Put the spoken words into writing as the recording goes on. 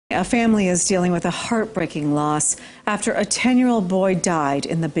A family is dealing with a heartbreaking loss after a 10-year-old boy died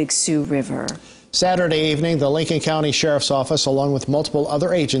in the Big Sioux River. Saturday evening, the Lincoln County Sheriff's Office, along with multiple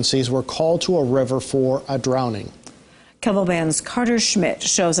other agencies, were called to a river for a drowning. Kevelban's Carter Schmidt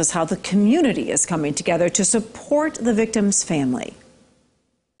shows us how the community is coming together to support the victim's family.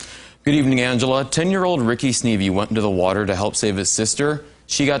 Good evening, Angela. 10-year-old Ricky Sneevy went into the water to help save his sister.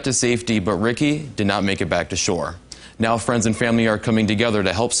 She got to safety, but Ricky did not make it back to shore. Now friends and family are coming together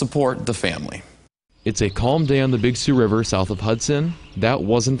to help support the family. It's a calm day on the Big Sioux River south of Hudson. That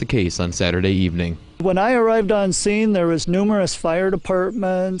wasn't the case on Saturday evening. When I arrived on scene, there was numerous fire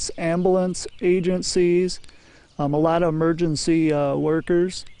departments, ambulance agencies, a lot of emergency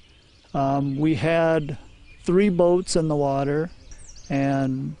workers. We had 3 boats in the water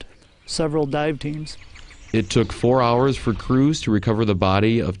and several dive teams. It took 4 hours for crews to recover the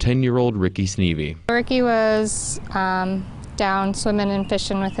body of 10-year-old Ricky Sneevy. Ricky was down swimming and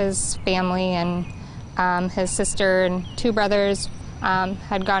fishing with his family, and his sister and 2 brothers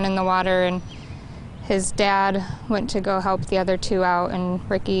had gone in the water, and his dad went to go help the other 2 out, and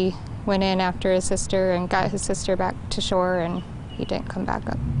Ricky went in after his sister and got his sister back to shore, and he didn't come back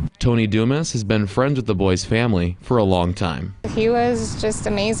up. Tony Dumas has been friends with the boy's family for a long time. He was just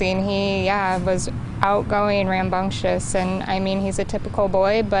amazing. He was outgoing, rambunctious, and I mean, he's a typical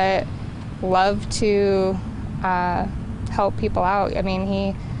boy, but loved to help people out. I mean,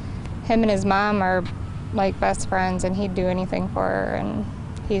 him and his mom are like best friends, and he'd do anything for her, and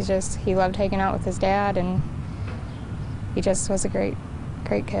he loved hanging out with his dad, and he just was a great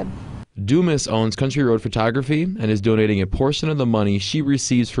kid. Dumas owns Country Road Photography and is donating a portion of the money she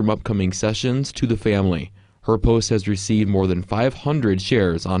receives from upcoming sessions to the family. Her post has received more than 500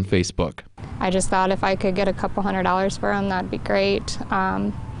 shares on Facebook. I just thought if I could get a couple $100s for him, that'd be great.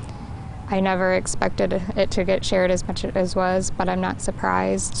 I never expected it to get shared as much as it was, but I'm not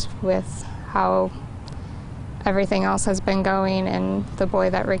surprised with how everything else has been going, and the boy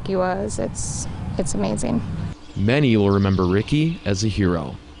that Ricky was. It's amazing. Many will remember Ricky as a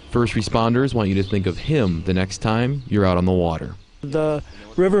hero. First responders want you to think of him the next time you're out on the water. The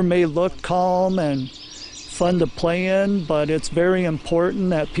river may look calm and fun to play in, but it's very important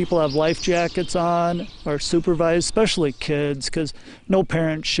that people have life jackets on or supervised, especially kids, because no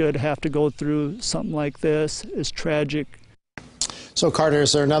parent should have to go through something like this. It's tragic. So Carter,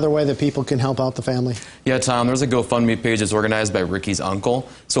 is there another way that people can help out the family? Yeah, Tom, there's a GoFundMe page that's organized by Ricky's uncle.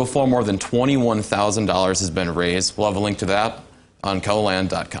 So far, more than $21,000 has been raised. We'll have a link to that on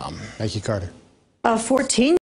kevelban.com. Thank you, Carter. A 14